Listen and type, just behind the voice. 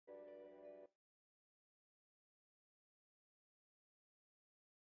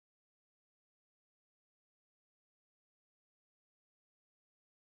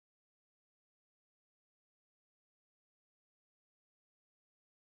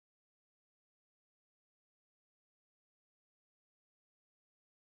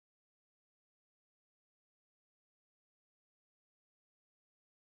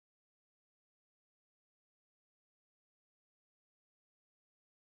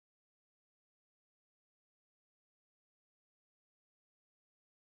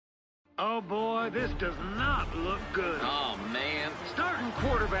Oh, boy, this does not look good. Oh, man. Starting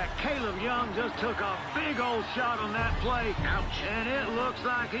quarterback Caleb Young just took a big old shot on that play. Ouch. And it looks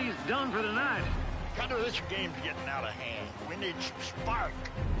like he's done for the night. Kind of this game's getting out of hand. We need some spark.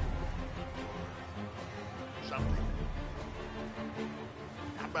 Something.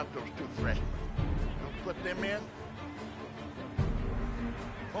 How about those two freshmen? You'll put them in?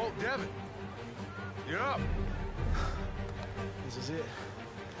 Oh, Devin. You're up. This is it.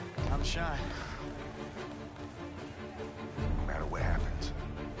 Time to shine. No matter what happens,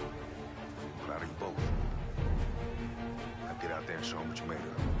 I'm proud of you both. Now get out there and show them what you made of.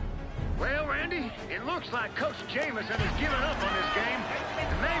 Well, Randy, it looks like Coach Jamison has given up on this game,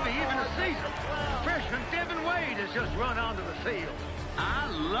 and maybe even the season. Freshman Devin Wade has just run onto the field. I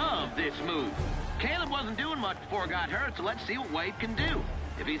love this move. Caleb wasn't doing much before he got hurt, so let's see what Wade can do.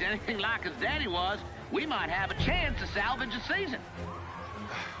 If he's anything like his daddy was, we might have a chance to salvage the season.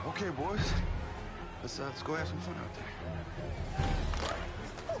 Okay, boys. Let's go have some fun out there.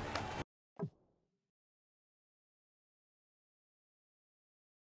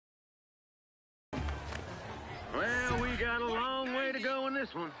 Well, we got a long way to go in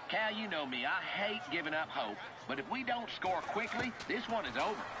this one. Cal, you know me. I hate giving up hope. But if we don't score quickly, this one is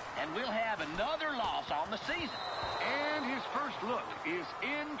over. And we'll have another loss on the season. And his first look is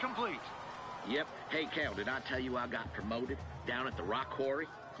incomplete. Yep. Hey, Cal, did I tell you I got promoted down at the rock quarry?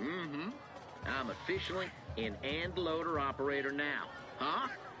 Mm-hmm. I'm officially an end loader operator now. Huh?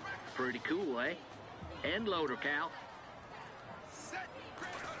 Pretty cool, eh? End loader, Cal.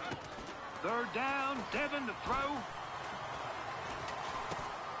 Third down, Devin to throw.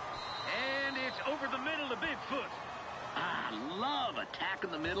 And it's over the middle to Bigfoot. I love attacking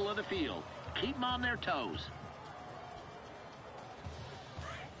the middle of the field. Keep them on their toes.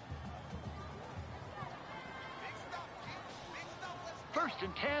 First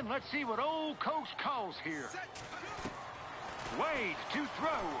and 10, let's see what old Coach calls here. Wade to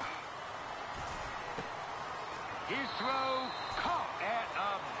throw. His throw caught at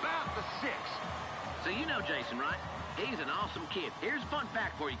about the 6. So you know Jason, right? He's an awesome kid. Here's a fun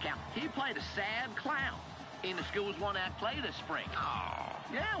fact for you, Cal. He played a sad clown in the school's one-act play this spring. Oh.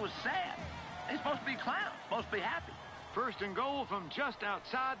 Yeah, it was sad. He's supposed to be a clown, supposed to be happy. First and goal from just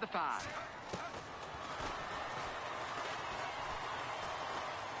outside the 5.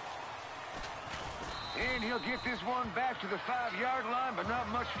 And he'll get this one back to the 5-yard line, but not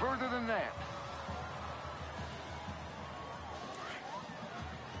much further than that.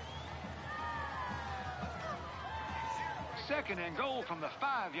 Second and goal from the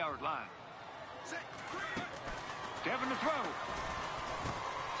 5-yard line. Devin to throw.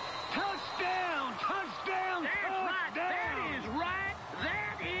 Touchdown! Touchdown! That's right! That is right!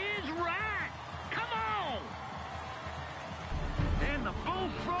 That is right! Come on! And the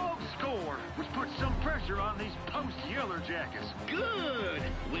Bullfrog score, which puts some pressure on these post-Yeller Jackets. Good!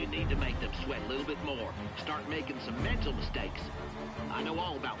 We need to make them sweat a little bit more. Start making some mental mistakes. I know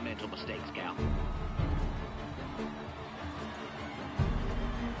all about mental mistakes, Cal.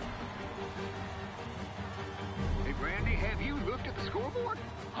 Hey, Randy, have you looked at the scoreboard?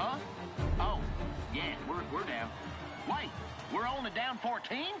 Huh? Oh, yeah, we're down. Wait, we're only down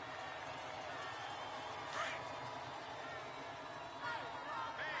 14?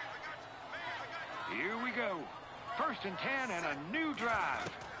 Here we go. First and 10 and a new drive.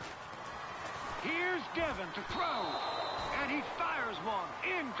 Here's Devin to throw. And he fires one.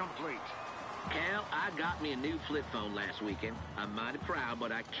 Incomplete. Cal, I got me a new flip phone last weekend. I'm mighty proud,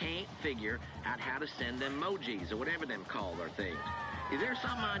 but I can't figure out how to send them emojis or whatever them call their things. Is there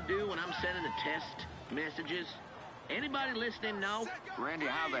something I do when I'm sending the test messages? Anybody listening know? Randy,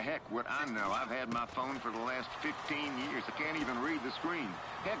 how the heck would I know? I've had my phone for the last 15 years. I can't even read the screen.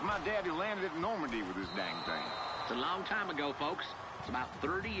 Heck, my daddy landed at Normandy with this dang thing. It's a long time ago, folks. It's about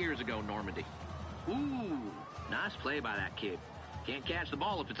 30 years ago, Normandy. Ooh, nice play by that kid. Can't catch the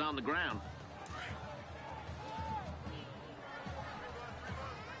ball if it's on the ground.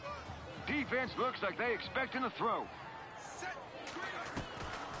 Defense looks like they expecting a throw.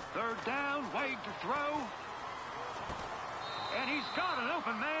 Third down, Wade to throw. And he's got an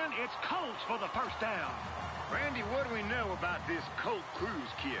open man. It's Colts for the first down. Randy, what do we know about this Colt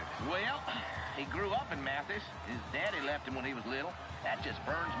Cruz kid? Well, he grew up in Mathis. His daddy left him when he was little. That just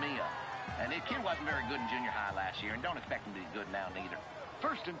burns me up. And the kid wasn't very good in junior high last year, and don't expect him to be good now neither.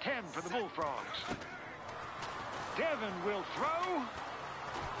 First and 10 for the Bullfrogs. Devin will throw.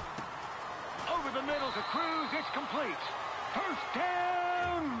 Over the middle to Cruz. It's complete. First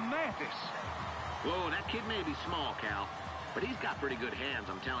down, Mathis. Whoa, that kid may be small, Cal, but he's got pretty good hands,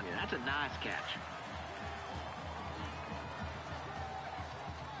 I'm telling you. That's a nice catch.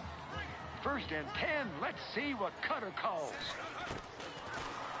 First and 10. Let's see what Cutter calls.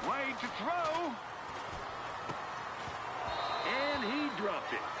 Wade to throw. And he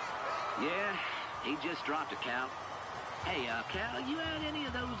dropped it. Yeah, he just dropped it, Cal. Hey, Cal, you had any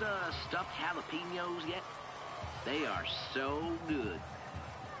of those stuffed jalapenos yet? They are so good.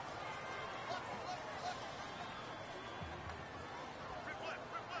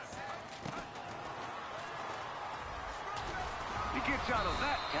 He gets out of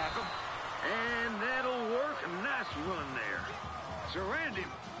that tackle. And that'll work. A nice run there. So, Randy,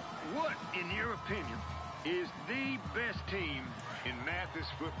 what, in your opinion, is the best team in Mathis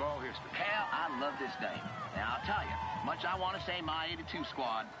football history? Cal, I love this game. Now, I'll tell you, much I want to say my 82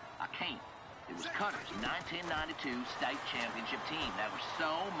 squad, I can't. It was Cutter's 1992 state championship team. There was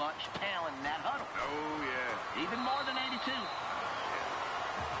so much talent in that huddle. Oh, yeah. Even more than 82.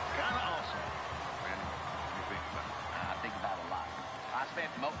 Kind of awesome. Randy, what do you think about it? I think about it a lot. I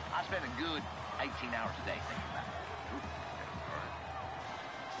spent a good 18 hours a day thinking about it.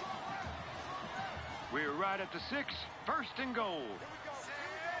 We're right at the 6, first and goal.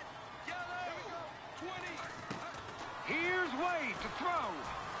 Here's Wade to throw.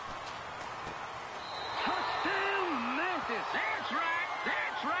 Touchdown, Mathis. That's right.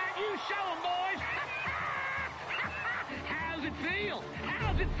 That's right. You show them, boys. How's it feel?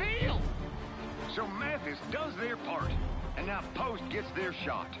 How's it feel? So Mathis does their part, and now Post gets their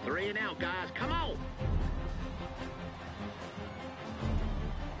shot. 3 and out, guys. Come on.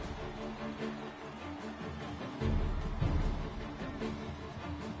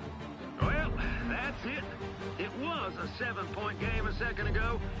 Well, that's it. It was a 7-point game a second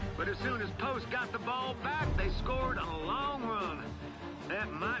ago, but as soon as Post got the ball back, they scored on a long run.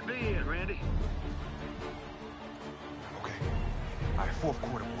 That might be it, Randy. Okay. All right, fourth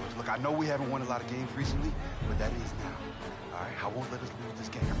quarter, boys. Look, I know we haven't won a lot of games recently, but that is now. All right, I won't let us lose this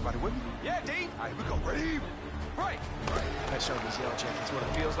game. Everybody with me? Yeah, D. All right, here we go. Ready? Break. That showed these yellow jackets what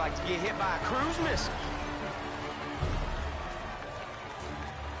it feels like to get hit by a cruise missile.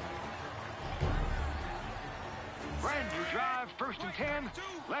 Brand new drive, first and 10.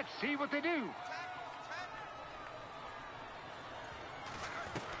 Let's see what they do.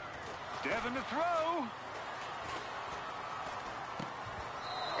 Devin to throw.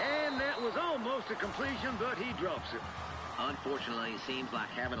 And that was almost a completion, but he drops it. Unfortunately, it seems like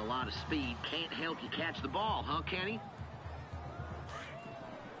having a lot of speed can't help you catch the ball, huh, Kenny?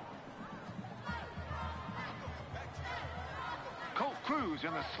 Colt Cruz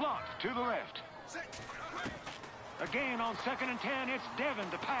in the slot to the left. Again on second and 10, it's Devin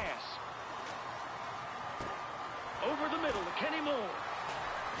to pass. Over the middle to Kenny Moore.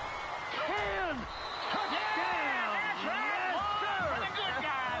 10! Touchdown! That's right! Yes, sir! For the good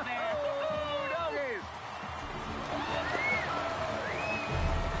guy there. Oh, doggies!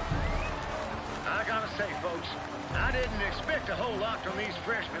 I gotta say, folks, I didn't expect a whole lot from these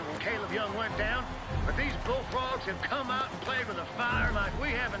freshmen when Caleb Young went down, but these Bullfrogs have come out and played with a fire like we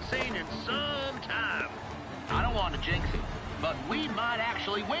haven't seen in some time. I don't want to jinx it, but we might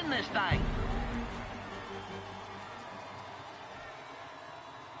actually win this thing.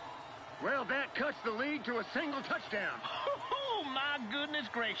 Well, that cuts the lead to a single touchdown. Oh, my goodness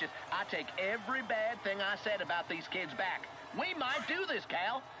gracious. I take every bad thing I said about these kids back. We might do this,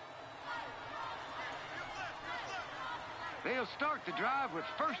 Cal. They'll start the drive with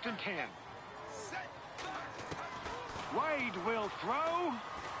first and 10. Wade will throw.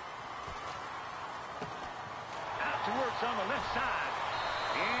 Out to work on the left side.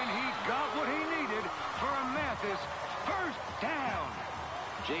 And he got what he needed for a Mathis first down.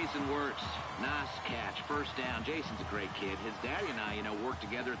 Jason Wirtz, nice catch, first down. Jason's a great kid. His daddy and I, worked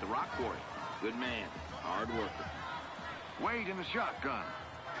together at the rock quarry. Good man, hard worker. Wade in the shotgun.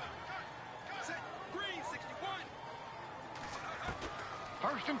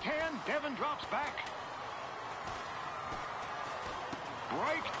 First and 10, Devin drops back.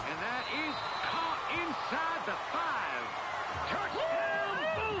 Break, and that is caught inside the 5. Touchdown,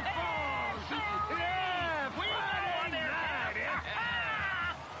 Bullfrogs! Yeah, Friday night.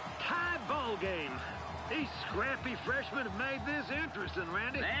 Tie ball game. These scrappy freshmen have made this interesting,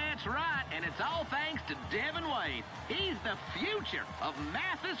 Randy. That's right, and it's all thanks to Devin Wade. He's the future of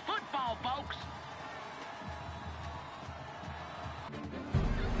Mathis football, folks.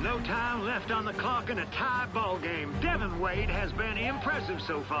 No time left on the clock in a tie ball game. Devin Wade has been impressive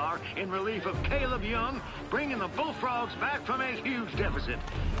so far in relief of Caleb Young, bringing the Bullfrogs back from a huge deficit.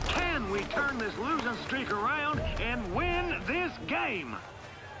 Can we turn this losing streak around and win this game?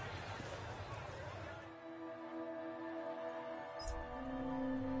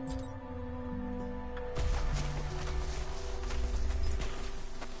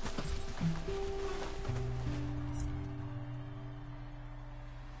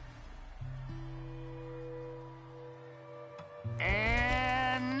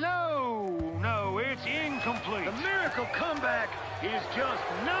 incomplete. The miracle comeback is just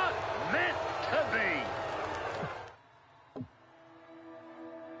not meant to be.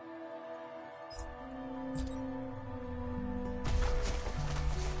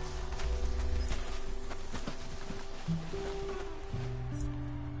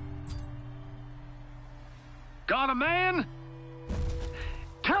 Got a man?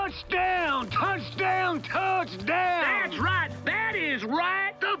 Touchdown! Touchdown! Touchdown! That's right! That is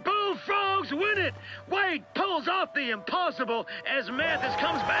right! The Bullfrogs win it! Wade pulls off the impossible as Mathis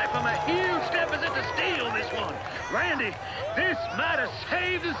comes back from a huge deficit to steal this one. Randy, this might have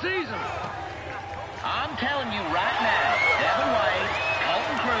saved the season. I'm telling you right now, Devin Wade,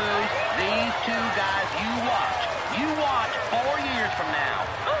 Colton Cruz, these two guys you watch. You watch 4 years from now.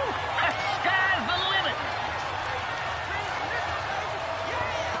 Ooh, the sky's the limit.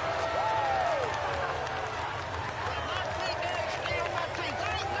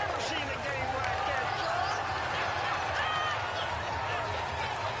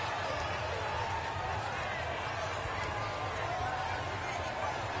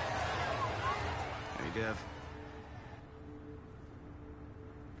 Dev.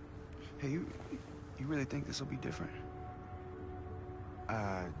 Hey, you really think this will be different?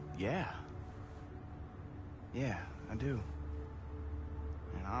 Yeah. Yeah, I do.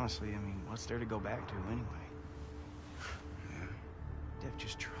 And honestly, I mean, what's there to go back to anyway? Yeah. Dev,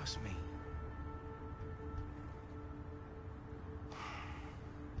 just trust me.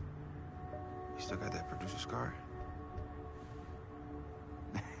 You still got that producer scar?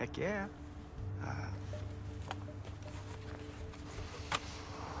 Heck yeah.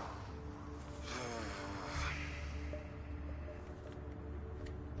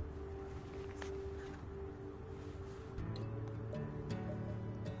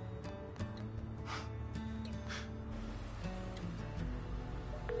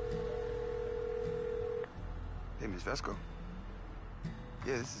 Hey, Miss Vesco.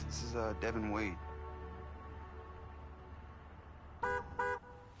 Yeah, this is Devin Wade.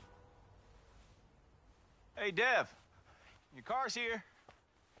 Hey, Dev. Your car's here.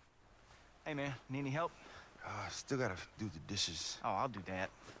 Hey, man, need any help? Still gotta do the dishes. Oh, I'll do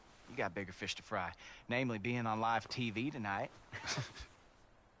that. You got bigger fish to fry. Namely, being on live TV tonight.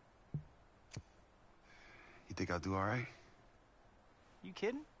 You think I'll do all right? You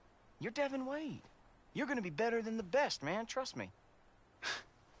kidding? You're Devin Wade. You're gonna be better than the best, man. Trust me.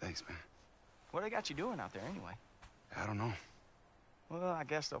 Thanks, man. What they got you doing out there, anyway? I don't know. Well, I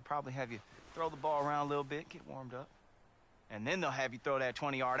guess they'll probably have you throw the ball around a little bit, get warmed up. And then they'll have you throw that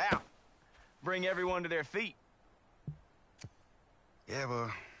 20-yard out. Bring everyone to their feet. Yeah,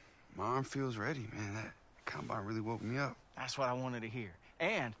 well, my arm feels ready, man. That combine really woke me up. That's what I wanted to hear.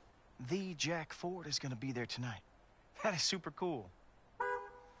 And the Jack Ford is gonna be there tonight. That is super cool.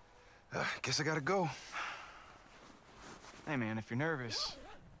 Guess I gotta go. Hey, man, if you're nervous,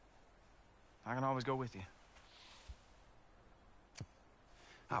 I can always go with you.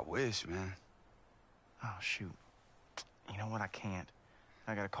 I wish, man. Oh, shoot. You know what? I can't.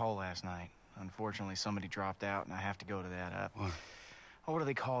 I got a call last night. Unfortunately, somebody dropped out, and I have to go to that. What do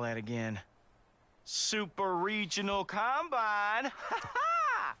they call that again? Super Regional Combine.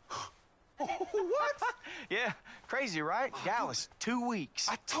 What? Yeah, crazy, right? Dallas, 2 weeks.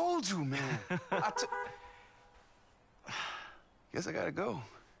 I told you, man. Guess I gotta go.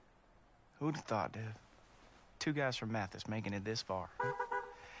 Who'd have thought, Dev? 2 guys from Mathis making it this far.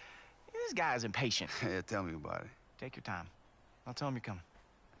 This guy's impatient. Yeah, tell me about it. Take your time. I'll tell him you're coming.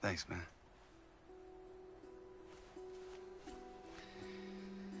 Thanks, man.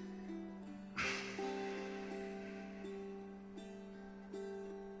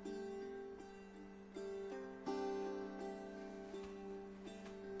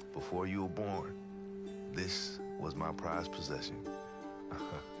 Before you were born, this was my prized possession.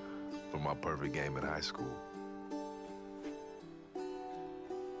 For my perfect game in high school.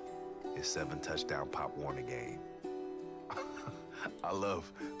 His 7-touchdown Pop Warner game. I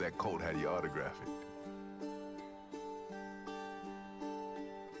love that Colt had you autograph it.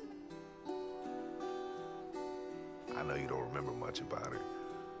 I know you don't remember much about it,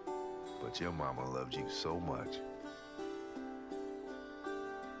 but your mama loved you so much.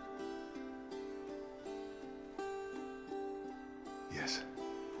 Yes,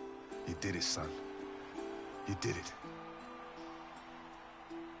 you did it, son. You did it.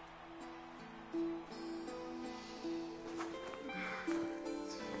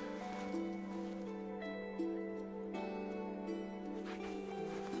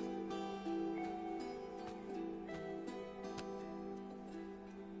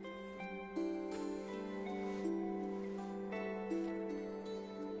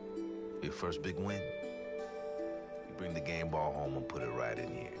 Your first big win? Bring the game ball home and put it right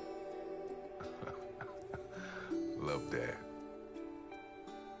in here. Love that.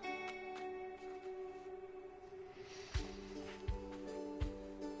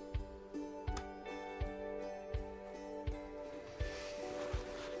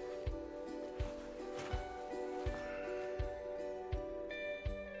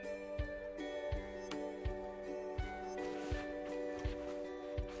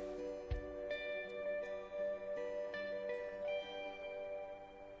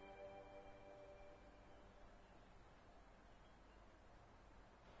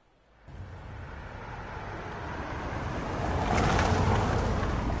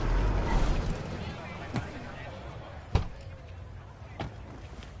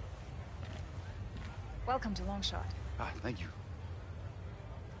 Welcome to Longshot. Ah, thank you.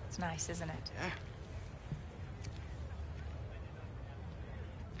 It's nice, isn't it? Yeah.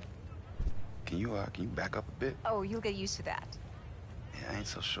 Can you back up a bit? Oh, you'll get used to that. Yeah, I ain't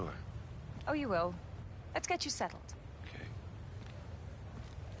so sure. Oh, you will. Let's get you settled. Okay.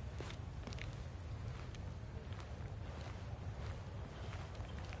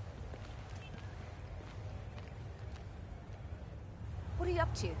 What are you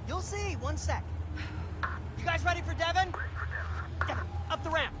up to? You'll see. One sec. You guys ready for Devin? Devin, up the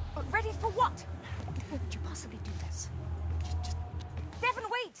ramp. Ready for what? Why would you possibly do this? Just... Devin,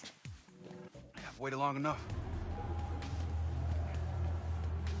 wait! I've waited long enough.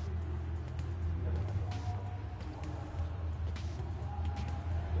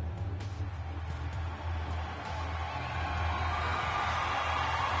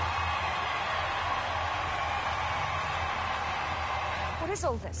 What is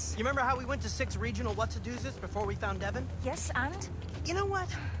all this? You remember how we went to 6 regional what's-a-doozes before we found Devin? Yes, and? You know what?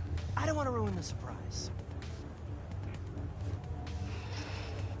 I don't want to ruin the surprise.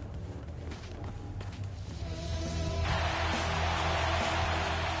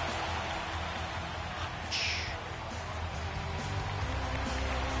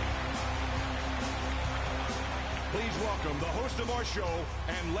 Please welcome the host of our show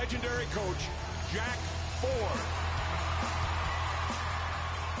and legendary coach, Jack Ford.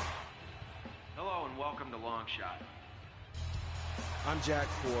 Hello and welcome to Longshot. I'm Jack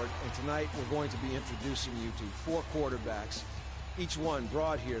Ford, and tonight we're going to be introducing you to 4 quarterbacks, each one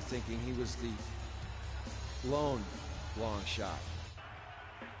brought here thinking he was the lone long shot.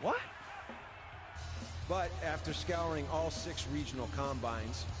 What? But after scouring all 6 regional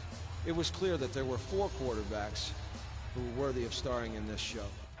combines, it was clear that there were 4 quarterbacks who were worthy of starring in this show.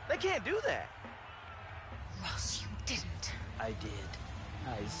 They can't do that. Ross, you didn't. I did.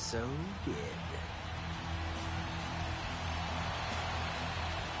 I so did.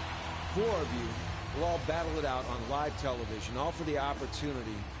 4 of you will all battle it out on live television, all for the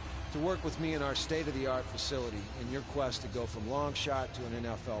opportunity to work with me in our state-of-the-art facility in your quest to go from long shot to an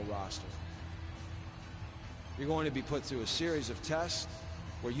NFL roster. You're going to be put through a series of tests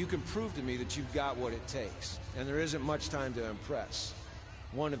where you can prove to me that you've got what it takes, and there isn't much time to impress.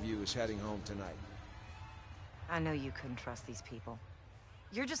 One of you is heading home tonight. I know you couldn't trust these people.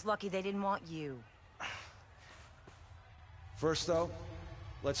 You're just lucky they didn't want you. First, though,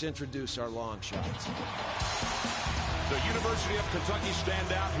 let's introduce our long shots. The University of Kentucky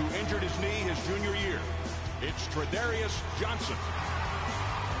standout who injured his knee his junior year. It's Tredarius Johnson.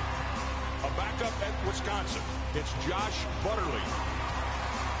 A backup at Wisconsin. It's Josh Butterly.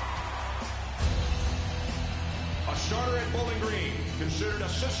 A starter at Bowling Green, considered a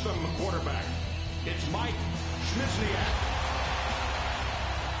system quarterback. It's Mike Schmizniak.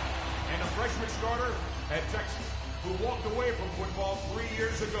 And a freshman starter at Texas, who walked away from football 3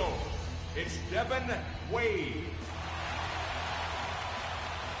 years ago. It's Devin Wade.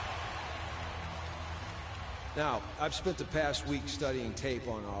 Now, I've spent the past week studying tape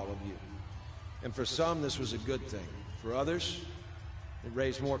on all of you. And for some, this was a good thing. For others, it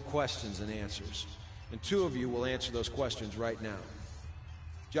raised more questions than answers. And 2 of you will answer those questions right now.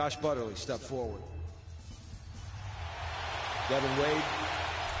 Josh Butterly, step forward. Devin Wade,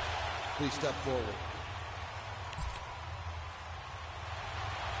 please step forward.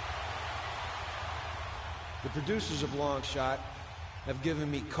 The producers of Long Shot have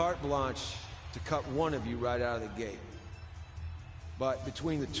given me carte blanche to cut one of you right out of the gate. But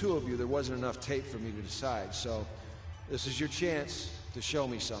between the 2 of you, there wasn't enough tape for me to decide, so this is your chance to show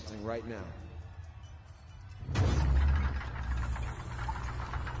me something right now.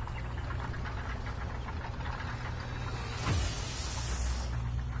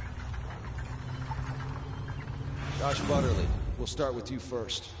 Josh Butterly, we'll start with you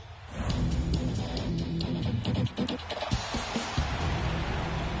first.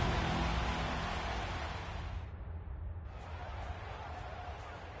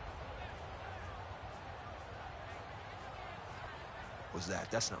 was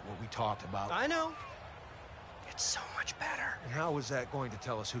that? That's not what we talked about. I know. It's so much better. And how is that going to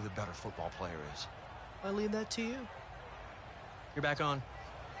tell us who the better football player is? I leave that to you. You're back on.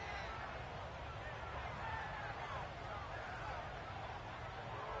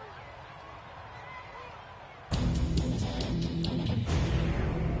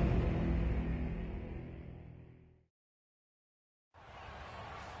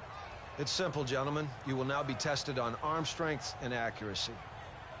 It's simple, gentlemen. You will now be tested on arm strength and accuracy.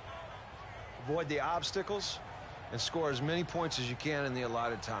 Avoid the obstacles and score as many points as you can in the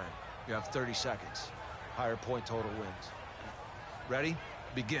allotted time. You have 30 seconds. Higher point total wins. Ready?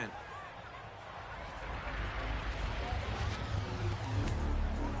 Begin.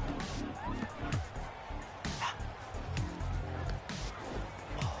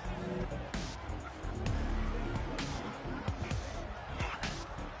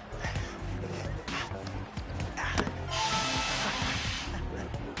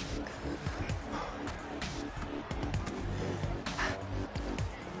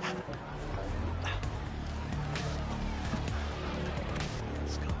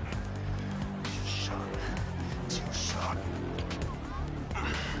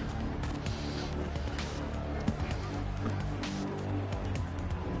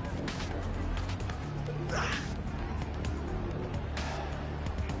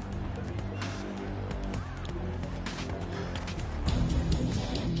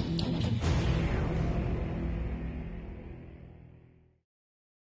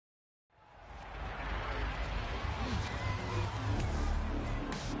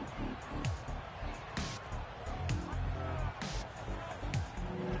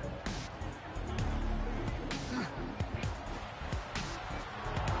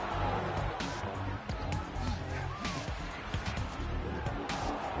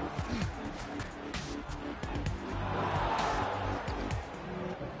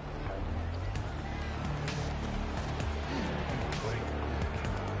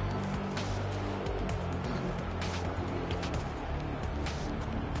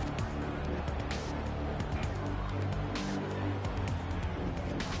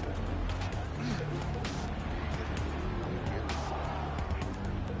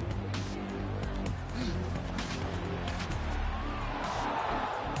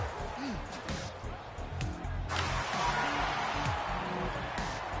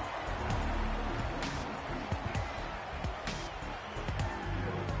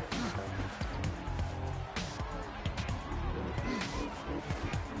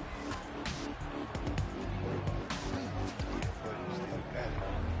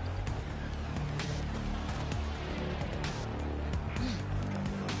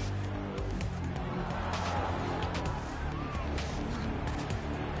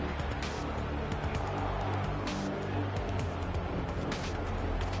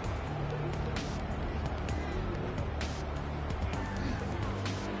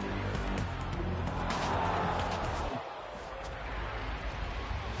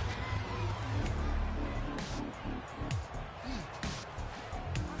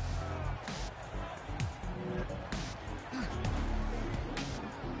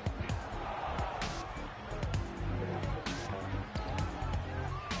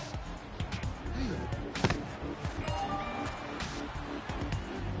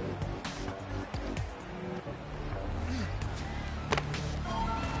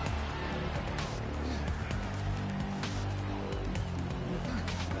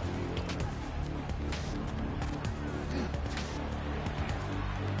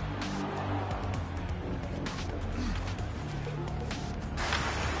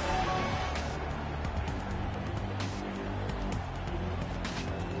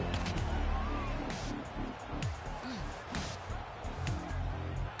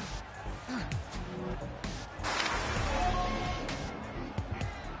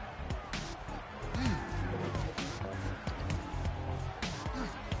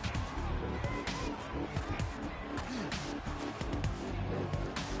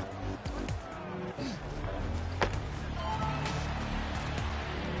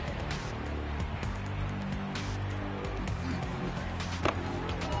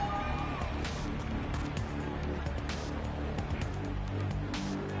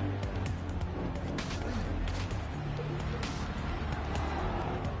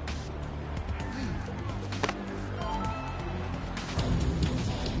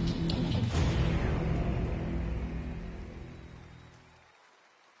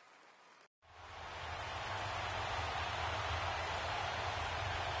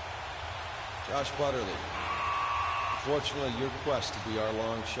 Josh Butterly, unfortunately, your quest to be our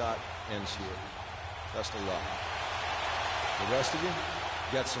long shot ends here. Best of luck. The rest of you,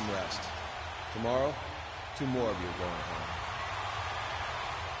 get some rest. Tomorrow, 2 more of you are going home.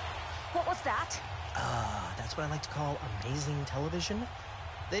 What was that? That's what I like to call amazing television.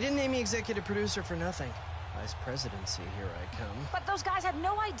 They didn't name me executive producer for nothing. Vice presidency, here I come. But those guys had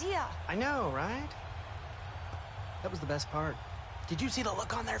no idea. I know, right? That was the best part. Did you see the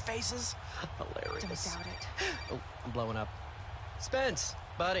look on their faces? Hilarious. Don't doubt it. Oh, I'm blowing up. Spence,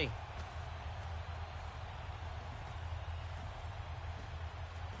 buddy.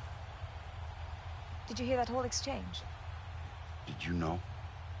 Did you hear that whole exchange? Did you know?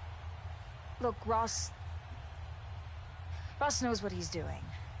 Look, Ross knows what he's doing.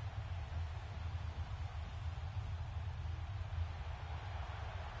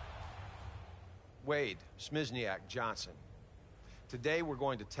 Wade, Smizniak, Johnson. Today we're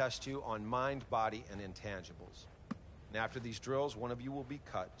going to test you on mind, body, and intangibles. And after these drills, one of you will be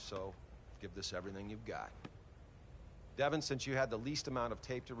cut, so give this everything you've got. Devin, since you had the least amount of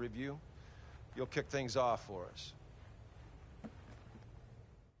tape to review, you'll kick things off for us.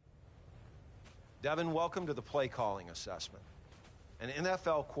 Devin, welcome to the play calling assessment. An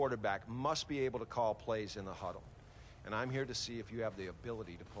NFL quarterback must be able to call plays in the huddle, and I'm here to see if you have the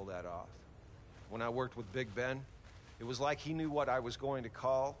ability to pull that off. When I worked with Big Ben, it was like he knew what I was going to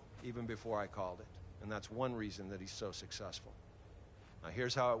call even before I called it, and that's one reason that he's so successful. Now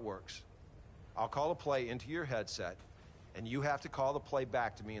here's how it works. I'll call a play into your headset, and you have to call the play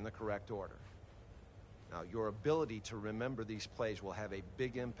back to me in the correct order. Now, your ability to remember these plays will have a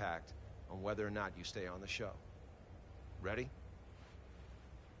big impact on whether or not you stay on the show. Ready?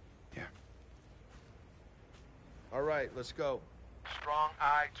 Yeah. All right, let's go. Strong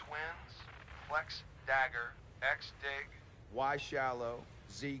eye twins, flex dagger, X dig, Y shallow,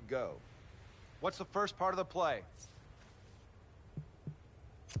 Z go. What's the first part of the play?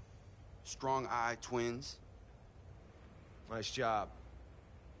 Strong eye twins. Nice job.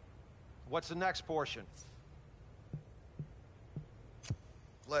 What's the next portion?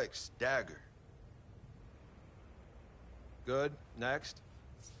 Flex dagger. Good. Next.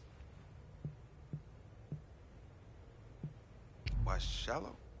 Why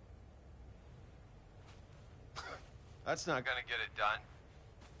shallow? That's not gonna get it done.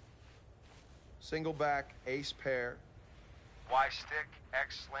 Single back, ace pair. Y stick,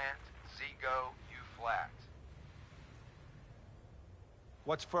 X slant, Z go, U flat.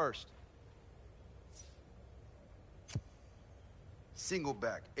 What's first? Single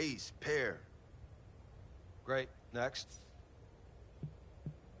back, ace, pair. Great. Next.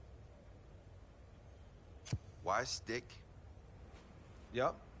 Y stick.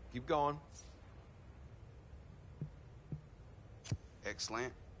 Yep. Keep going. X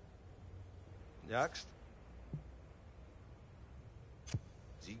slant. Next.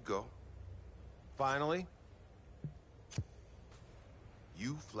 Z go. Finally.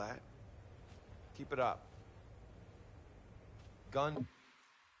 U flat. Keep it up. Gun.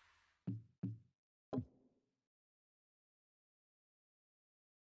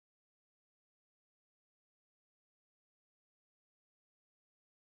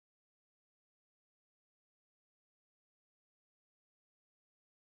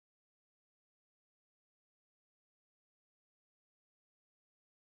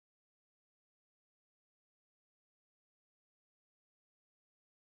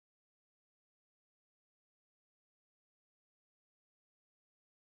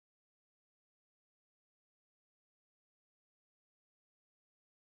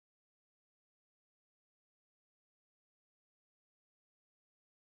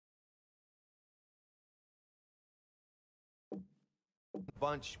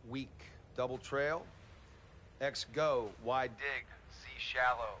 Bunch weak. Double trail. X go. Wide Dig, Z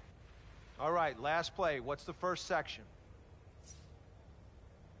shallow. All right, last play. What's the first section?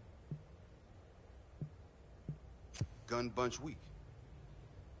 Gun bunch weak.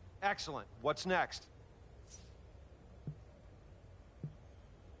 Excellent. What's next?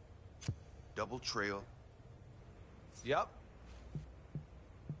 Double trail. Yep.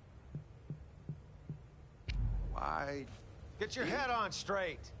 Wide. Get your head on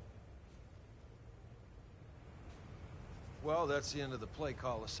straight. Well, that's the end of the play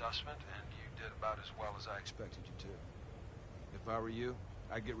call assessment, and you did about as well as I expected you to. If I were you,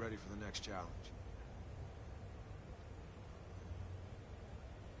 I'd get ready for the next challenge.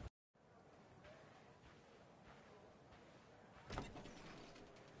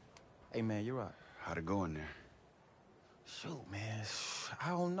 Hey, man, you're right. How'd it go in there? Shoot, man. I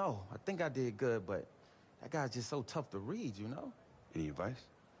don't know. I think I did good, but that guy's just so tough to read, you know? Any advice?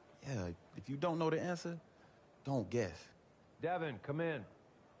 Yeah, if you don't know the answer, don't guess. Devin, come in.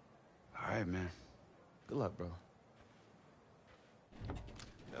 All right, man. Good luck, bro.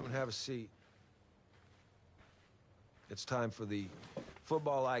 Come and have a seat. It's time for the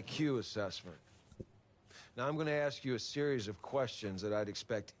football IQ assessment. Now, I'm going to ask you a series of questions that I'd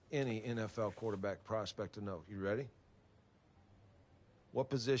expect any NFL quarterback prospect to know. You ready? What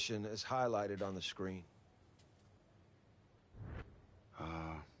position is highlighted on the screen?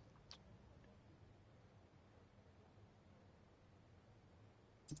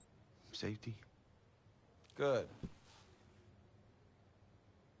 Safety. Good.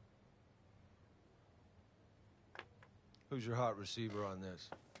 Who's your hot receiver on this?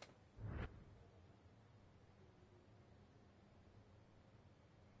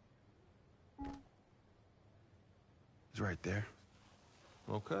 He's right there.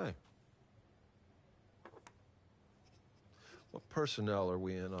 Okay. What personnel are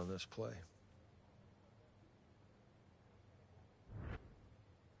we in on this play?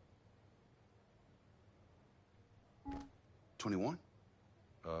 $21.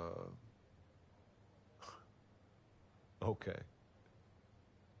 Okay.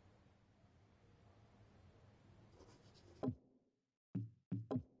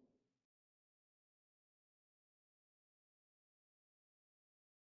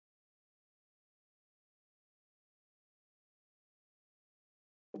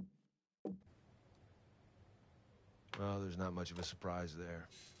 Well, there's not much of a surprise there.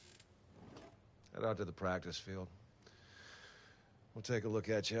 Head out to the practice field. We'll take a look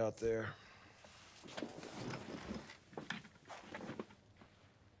at you out there.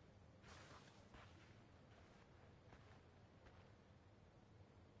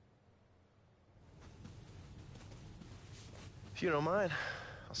 If you don't mind,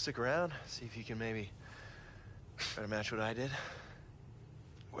 I'll stick around, see if you can maybe try to match what I did.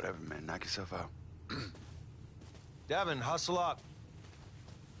 Whatever, man. Knock yourself out. Devin, hustle up.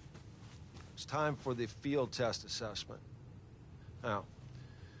 It's time for the field test assessment. Now,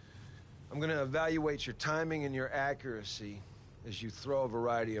 I'm going to evaluate your timing and your accuracy as you throw a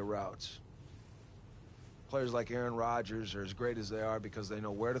variety of routes. Players like Aaron Rodgers are as great as they are because they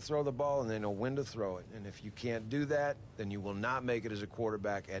know where to throw the ball and they know when to throw it. And if you can't do that, then you will not make it as a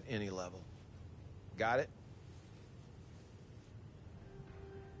quarterback at any level. Got it?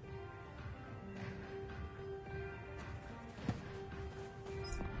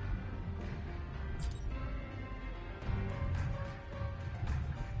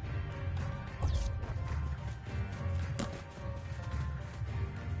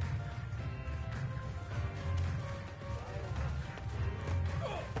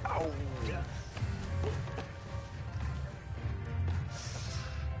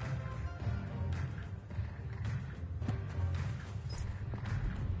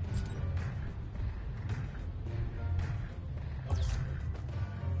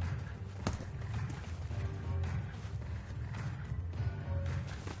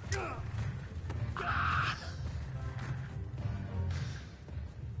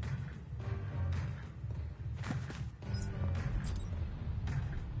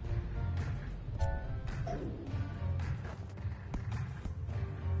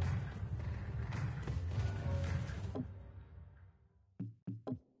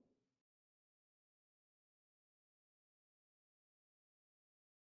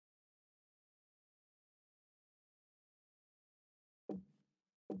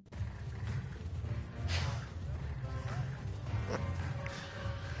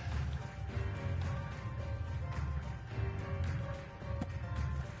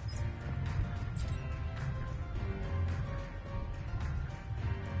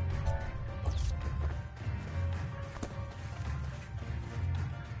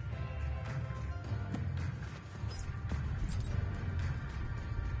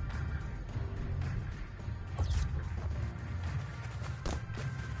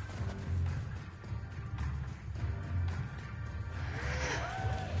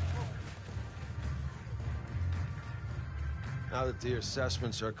 Now that the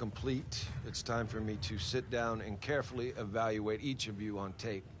assessments are complete, it's time for me to sit down and carefully evaluate each of you on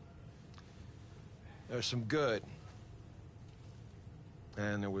tape. There's some good,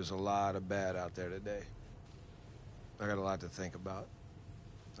 and there was a lot of bad out there today. I got a lot to think about.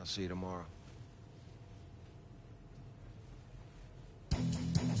 I'll see you tomorrow.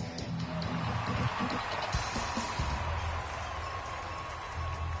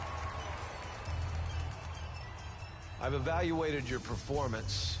 I've evaluated your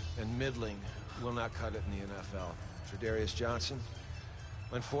performance, and middling will not cut it in the NFL. Tre'Davious Johnson,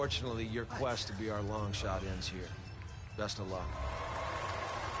 unfortunately, your quest to be our long shot ends here. Best of luck.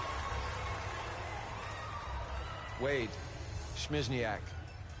 Wade, Schmizniak,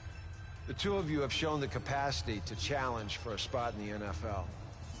 the two of you have shown the capacity to challenge for a spot in the NFL.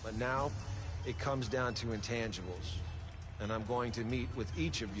 But now, it comes down to intangibles. And I'm going to meet with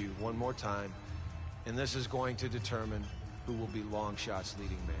each of you one more time, and this is going to determine who will be Longshot's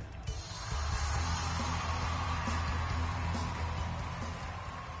leading man.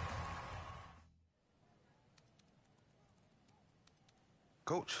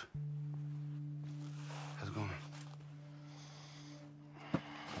 Coach, how's it going?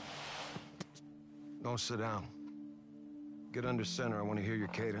 Don't sit down. Get under center. I want to hear your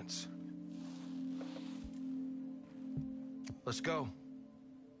cadence. Let's go.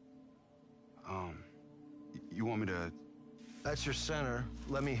 You want me to... That's your center.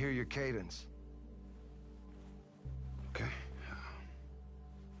 Let me hear your cadence. Okay.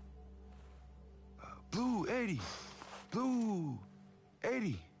 Blue 80. Blue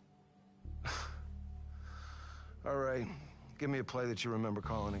 80. All right. Give me a play that you remember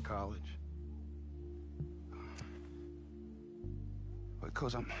calling in college. Wait,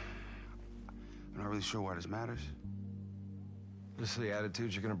 Coach, I'm not really sure why this matters. This is the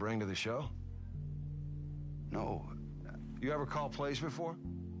attitude you're gonna bring to the show? No. You ever call plays before?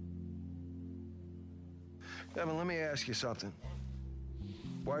 Devin, let me ask you something.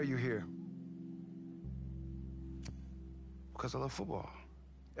 Why are you here? Because I love football.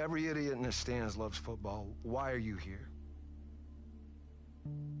 Every idiot in the stands loves football. Why are you here?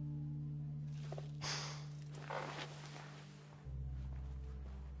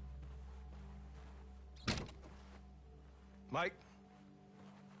 Mike?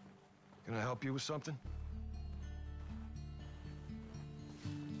 Can I help you with something?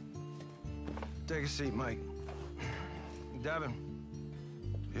 Take a seat, Mike. Devin.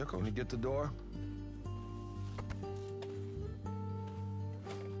 Yeah, Coach. Can you get the door?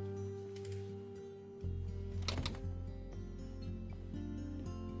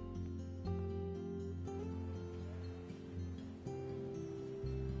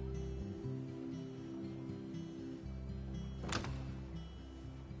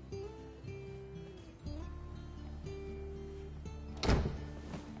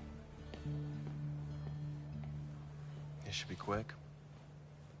 It should be quick.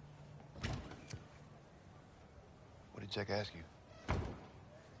 What did Jack ask you?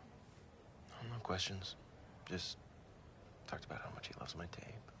 No questions. Just talked about how much he loves my tape.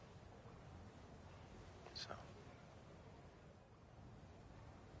 So.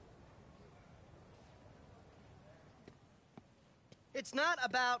 It's not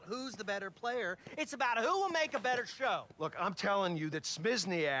about who's the better player. It's about who will make a better show. Look, I'm telling you that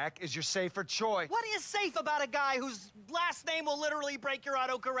Smizniak is your safer choice. What is safe about a guy whose last name will literally break your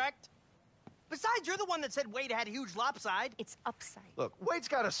autocorrect? Besides, you're the one that said Wade had a huge lopside. It's upside. Look, Wade's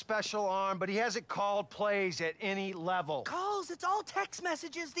got a special arm, but he hasn't called plays at any level. Calls, it's all text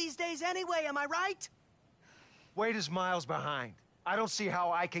messages these days anyway, am I right? Wade is miles behind. I don't see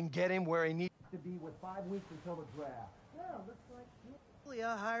how I can get him where he needs to be with 5 weeks until the draft. Well, looks like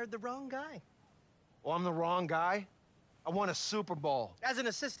Julia hired the wrong guy. Well, I'm the wrong guy? I won a Super Bowl. As an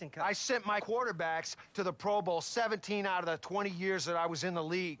assistant coach. I sent my quarterbacks to the Pro Bowl 17 out of the 20 years that I was in the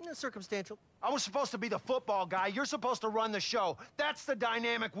league. Circumstantial. I was supposed to be the football guy. You're supposed to run the show. That's the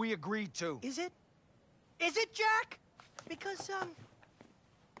dynamic we agreed to. Is it? Is it, Jack? Because,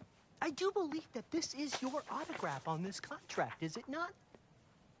 I do believe that this is your autograph on this contract, is it not?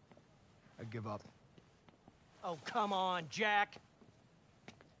 I give up. Oh, come on, Jack.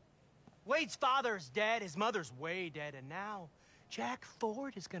 Wade's father's dead, his mother's way dead, and now Jack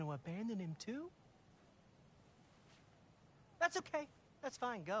Ford is going to abandon him too? That's okay. That's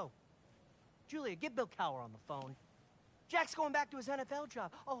fine, go. Julia, get Bill Cowher on the phone. Jack's going back to his NFL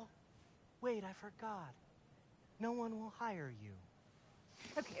job. Oh, wait, I forgot. No one will hire you.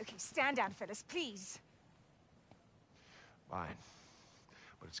 Okay, stand down, fellas, please. Fine.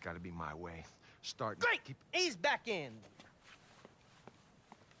 But it's got to be my way. Start. Great! He's back in.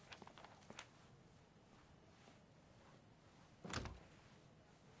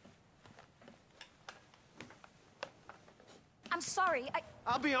 I'm sorry,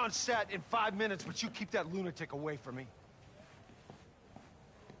 I'll be on set in 5 minutes, but you keep that lunatic away from me.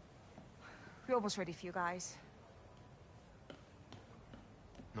 We're almost ready for you guys.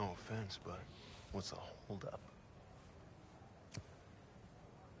 No offense, but what's the holdup?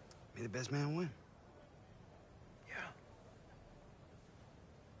 May the best man win. Yeah.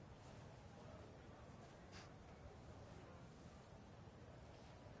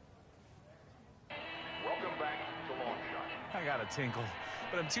 Welcome back to Longshot. I got a tinkle,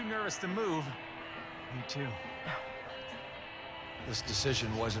 but I'm too nervous to move. Me too. This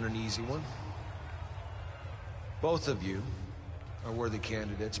decision wasn't an easy one. Both of you are worthy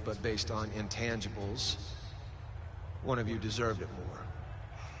candidates, but based on intangibles, one of you deserved it more.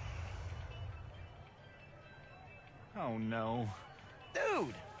 Oh, no.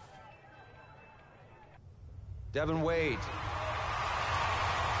 Dude! Devin Wade.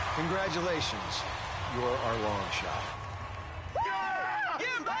 Congratulations. You're our long shot. Yeah!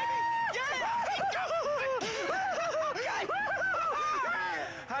 Yeah, baby! Yeah!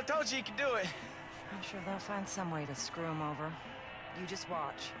 I told you could do it. I'm sure they'll find some way to screw him over. You just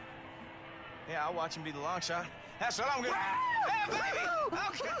watch. Yeah, I'll watch him be the long shot. That's what I'm gonna... Hey, baby!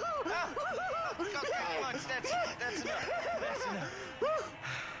 Okay. Okay, Lux, that's enough. That's enough.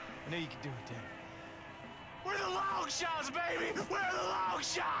 I knew you could do it, Dad. We're the long shots, baby! We're the long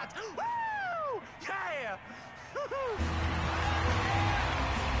shots! Woo! Yeah!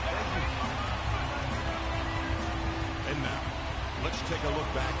 And now, let's take a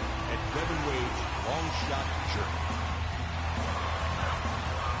look back at Devin Wade's long shot journey.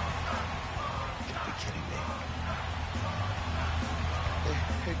 You gotta be kidding me.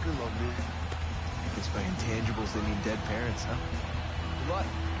 Hey, good luck, man. Guess by intangibles they mean dead parents, huh? Good luck.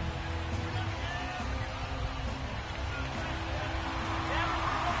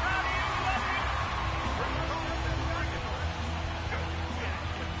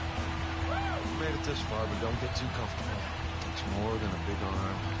 Made it this far, but don't get too comfortable. It takes more than a big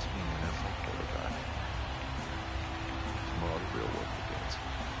arm to be an NFL quarterback. Tomorrow the real work begins.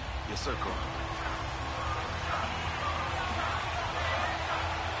 Yes, sir, Coach.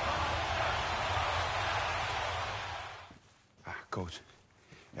 Coach,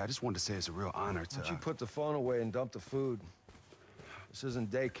 yeah, I just wanted to say it's a real honor to... Why don't you put the phone away and dump the food? This isn't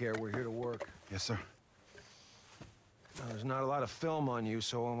daycare. We're here to work. Yes, sir. Now, there's not a lot of film on you,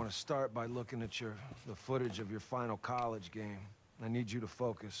 so I want to start by looking at the footage of your final college game. I need you to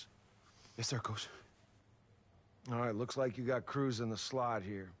focus. Yes, sir, Coach. All right, looks like you got Cruz in the slot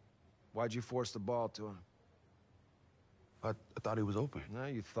here. Why'd you force the ball to him? I thought he was open. No,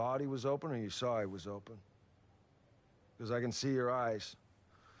 you thought he was open or you saw he was open? Because I can see your eyes.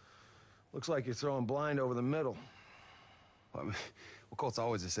 Looks like you're throwing blind over the middle. Well, Colt's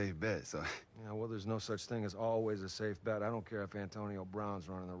always a safe bet, so... Yeah, well, there's no such thing as always a safe bet. I don't care if Antonio Brown's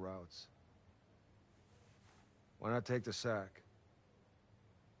running the routes. Why not take the sack?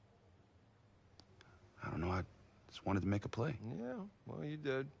 I don't know, I just wanted to make a play. Yeah, well, you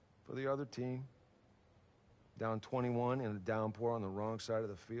did. For the other team. Down 21 in a downpour on the wrong side of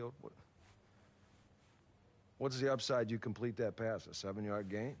the field. What's the upside you complete that pass? A 7-yard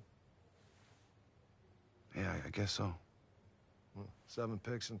gain? Yeah, I guess so. Well, 7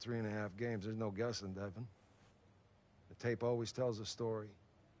 picks in 3.5 games. There's no guessing, Devin. The tape always tells a story.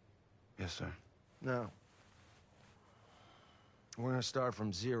 Yes, sir. Now, we're gonna start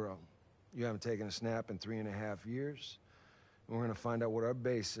from 0. You haven't taken a snap in 3.5 years. And we're gonna find out what our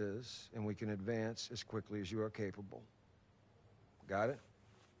base is, and we can advance as quickly as you are capable. Got it?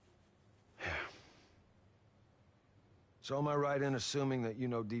 Yeah. So am I right in assuming that you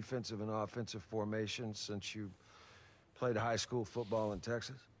know defensive and offensive formations since you played high school football in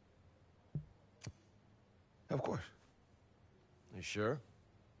Texas? Of course. You sure?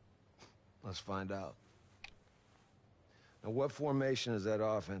 Let's find out. Now, what formation is that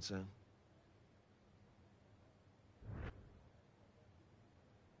offense in?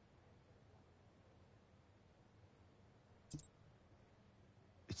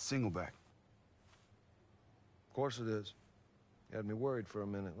 It's single back. Of course it is. You had me worried for a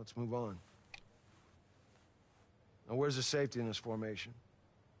minute. Let's move on. Now, where's the safety in this formation?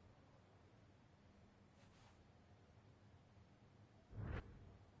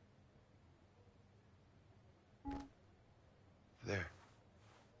 There.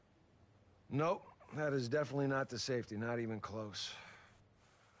 Nope, that is definitely not the safety, not even close.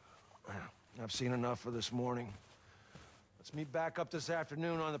 I've seen enough for this morning. Let's meet back up this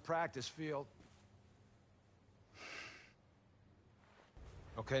afternoon on the practice field.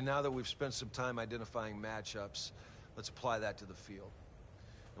 Okay, now that we've spent some time identifying matchups, let's apply that to the field.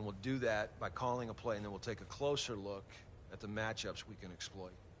 And we'll do that by calling a play, and then we'll take a closer look at the matchups we can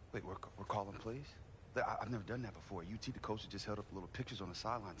exploit. Wait, we're calling plays? I've never done that before. UT, the coach just held up little pictures on the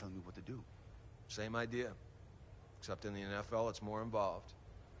sideline telling me what to do. Same idea, except in the NFL, it's more involved.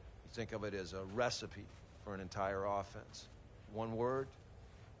 You think of it as a recipe for an entire offense. One word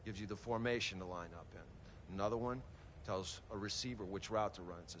gives you the formation to line up in. Another one tells a receiver which route to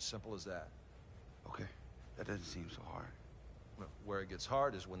run. It's as simple as that. Okay, that doesn't seem so hard. Well, where it gets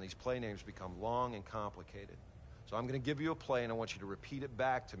hard is when these play names become long and complicated. So I'm going to give you a play, and I want you to repeat it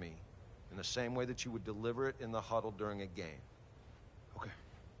back to me in the same way that you would deliver it in the huddle during a game. Okay.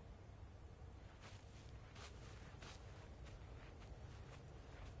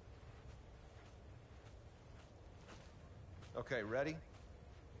 Okay, ready?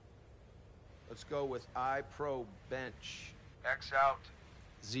 Let's go with I pro bench. X out.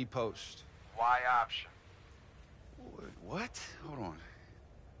 Z post. Y option. What? Hold on.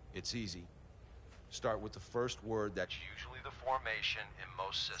 It's easy. Start with the first word that's Usually the formation in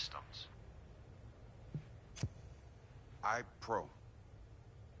most systems. I pro.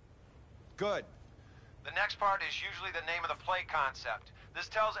 good. The next part is usually the name of the play concept. This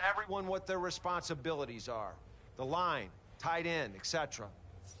tells everyone What their responsibilities are. The line, tight end, etc.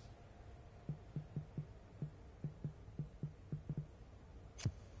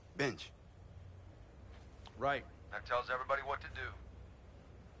 Bench. Right. That tells everybody what to do.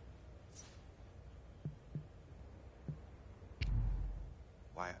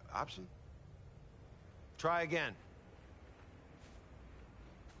 Why option? Try again.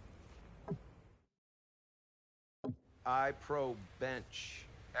 I pro bench.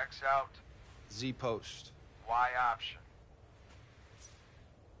 X out. Z post. Y option.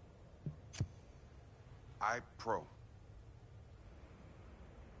 I pro.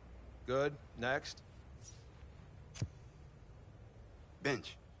 Good. Next.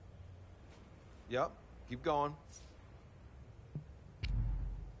 Bench. Yep. Keep going.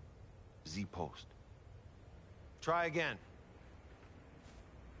 Z post. Try again.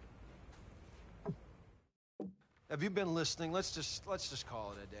 Have you been listening? Let's just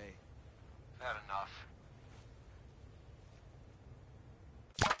call it a day. Had enough.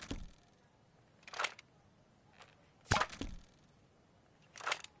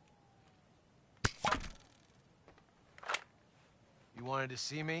 You wanted to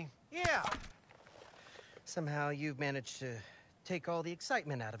see me? Yeah. Somehow you've managed to take all the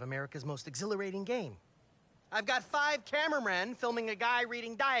excitement out of America's most exhilarating game. I've got 5 cameramen filming a guy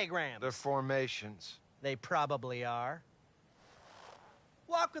reading diagrams. They're formations. They probably are.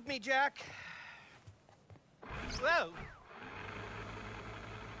 Walk with me, Jack. Whoa.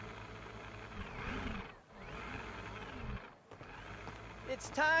 It's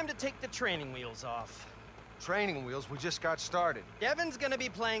time to take the training wheels off. Training wheels, we just got started. Devin's gonna be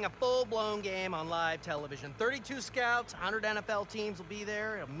playing a full-blown game on live television. 32 scouts, 100 NFL teams will be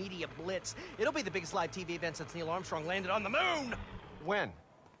there, a media blitz. It'll be the biggest live TV event since Neil Armstrong landed on the moon! When?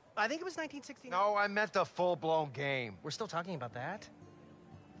 I think it was 1969. No, I meant the full-blown game. We're still talking about that?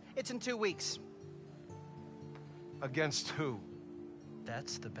 It's in 2 weeks. Against who?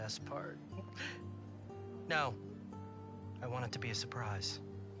 That's the best part. No. I want it to be a surprise.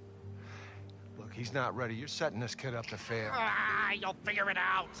 Look, he's not ready. You're setting this kid up to fail. Ah, you'll figure it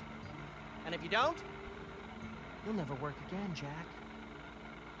out. And if you don't, you'll never work again, Jack.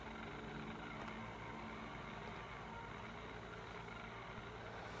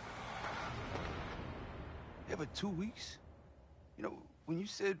 Yeah, but 2 weeks? You know, when you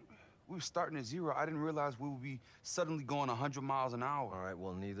said we were starting at 0, I didn't realize we would be suddenly going 100 miles an hour. All right,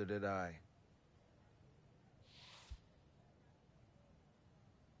 well, neither did I.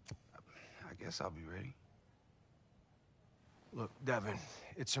 I guess I'll be ready. Look, Devin,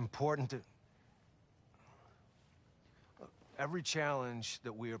 it's important to... Look, every challenge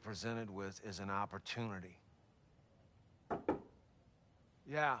that we are presented with is an opportunity.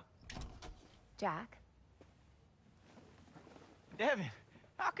 Yeah. Jack? Devin,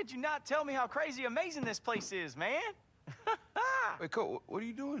 how could you not tell me how crazy amazing this place is, man? Wait, Cole, what are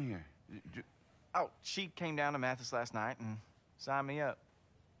you doing here? Oh, she came down to Mathis last night and signed me up.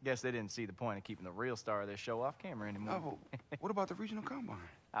 Guess they didn't see the point of keeping the real star of their show off camera anymore. Oh, what about the regional combine?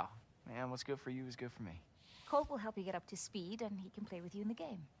 Oh, man, what's good for you is good for me. Colt will help you get up to speed, and he can play with you in the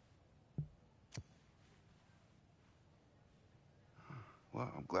game.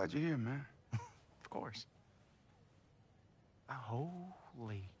 Well, I'm glad you're here, man. Of course.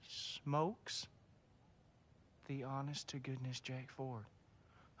 Holy smokes. The honest-to-goodness Jack Ford.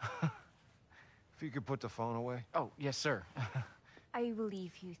 If you could put the phone away. Oh, yes, sir. I will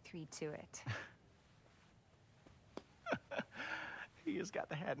leave you 3 to it. He has got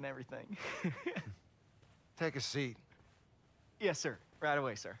the hat and everything. Take a seat. Yes, sir. Right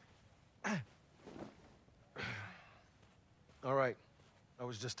away, sir. All right. I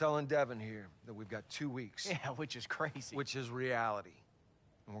was just telling Devin here that we've got 2 weeks. Yeah, which is crazy. Which is reality.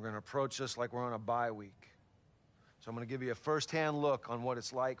 And we're going to approach this like we're on a bye week. So I'm going to give you a first-hand look on what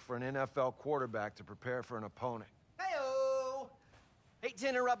it's like for an NFL quarterback to prepare for an opponent. Hey-o! Hate to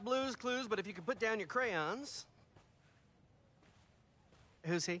interrupt Blue's Clues, but if you could put down your crayons.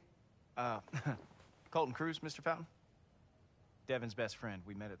 Who's he? Colton Cruz, Mr. Fountain. Devin's best friend.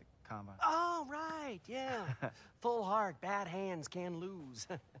 We met at the combine. Oh, right, yeah. Full heart, bad hands, can lose.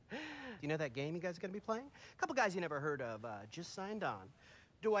 You know that game you guys are going to be playing? A couple guys you never heard of just signed on.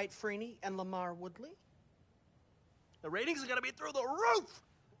 Dwight Freeney and Lamar Woodley. The ratings are going to be through the roof!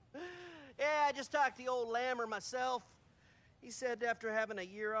 Yeah, I just talked to the old Lammer myself. He said after having a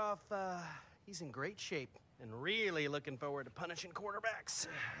year off, he's in great shape and really looking forward to punishing quarterbacks.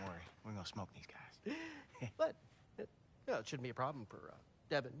 Don't worry, we're gonna smoke these guys. But it shouldn't be a problem for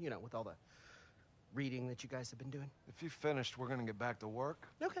Devin, you know, with all the reading that you guys have been doing. If you finished, we're gonna get back to work.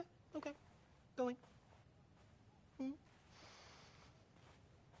 Okay. Going.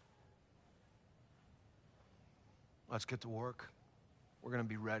 Let's get to work. We're gonna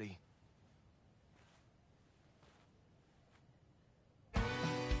be ready.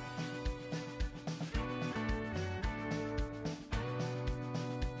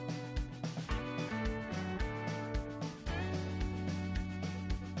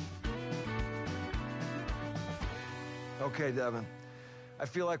 Okay, Devin. I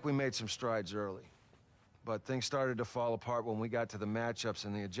feel like we made some strides early. But things started to fall apart when we got to the matchups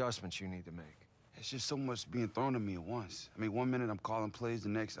and the adjustments you need to make. It's just so much being thrown at me at once. I mean, 1 minute I'm calling plays, the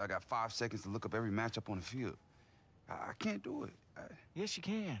next I got 5 seconds to look up every matchup on the field. I can't do it. Yes, you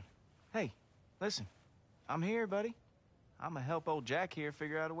can. Hey, listen, I'm here, buddy. I'm gonna help old Jack here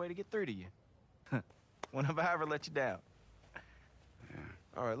figure out a way to get through to you. When have I ever let you down? Yeah.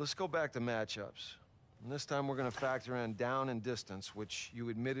 All right, let's go back to matchups. And this time we're gonna factor in down and distance, which you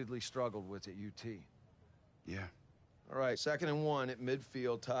admittedly struggled with at UT. Yeah. All right, 2nd and 1 at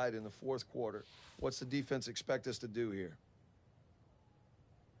midfield, tied in the 4th quarter. What's the defense expect us to do here?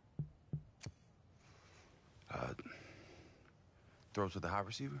 Throw to the high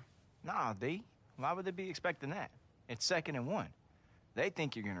receiver? Nah, D. Why would they be expecting that? It's 2nd and 1. They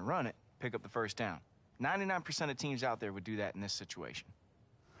think you're gonna run it, pick up the first down. 99% of teams out there would do that in this situation.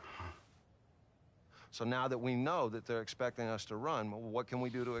 So now that we know that they're expecting us to run, what can we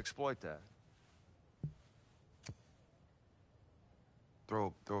do to exploit that?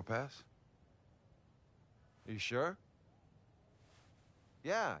 Throw a pass? Are you sure?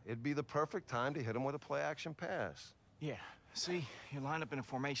 Yeah, it'd be the perfect time to hit them with a play-action pass. Yeah, see, you're lined up in a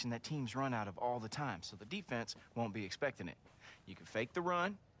formation that teams run out of all the time, so the defense won't be expecting it. You can fake the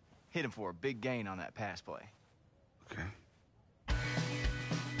run, hit him for a big gain on that pass play. Okay.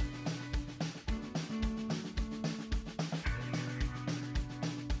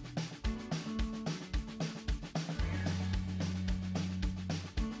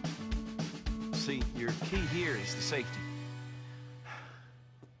 See, your key here is the safety.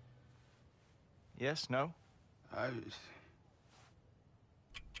 Yes, no? Oh,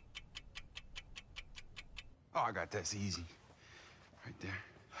 I got that's easy. Right there.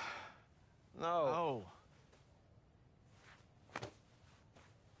 No. Oh.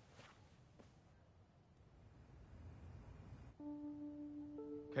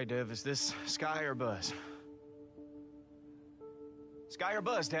 Okay, Dev, is this Sky or Buzz? Sky or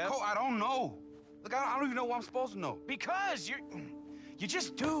Buzz, Dev? Cole, I don't know. Look, I don't even know what I'm supposed to know. Because you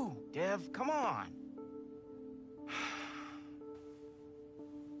just do, Dev. Come on.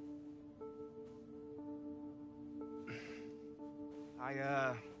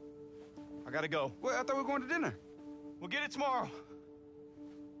 I gotta go. Wait, I thought we were going to dinner. We'll get it tomorrow.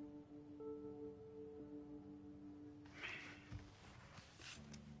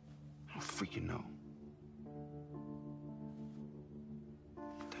 I don't freaking know.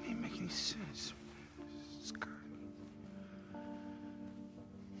 Doesn't even make any sense. It's crazy.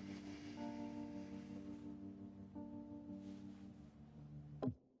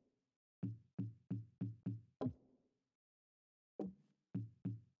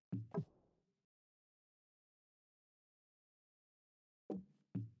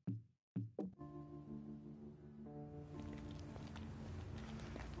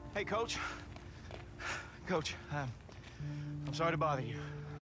 Hey, Coach. Coach, I'm sorry to bother you.